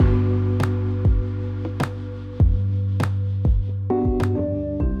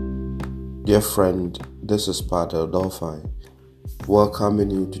Dear friend, this is Padre Dolphyne, welcoming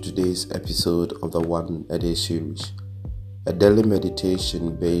you to today's episode of the One A Day series, a daily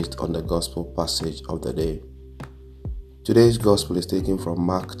meditation based on the Gospel passage of the day. Today's Gospel is taken from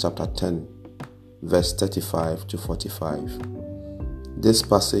Mark chapter 10, verse 35 to 45. This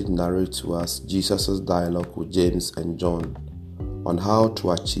passage narrates to us Jesus' dialogue with James and John on how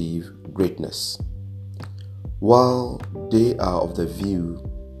to achieve greatness. While they are of the view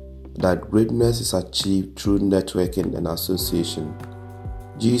that greatness is achieved through networking and association,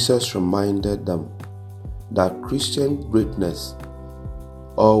 Jesus reminded them that Christian greatness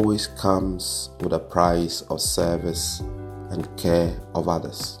always comes with a price of service and care of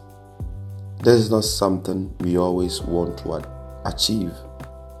others. This is not something we always want to achieve.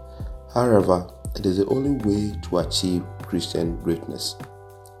 However, it is the only way to achieve Christian greatness,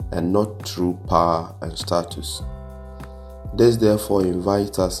 and not through power and status. This therefore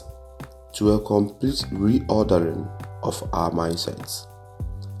invites us to a complete reordering of our mindsets.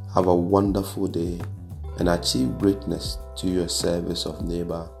 Have a wonderful day and achieve greatness to your service of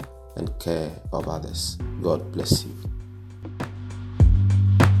neighbor and care of others. God bless you.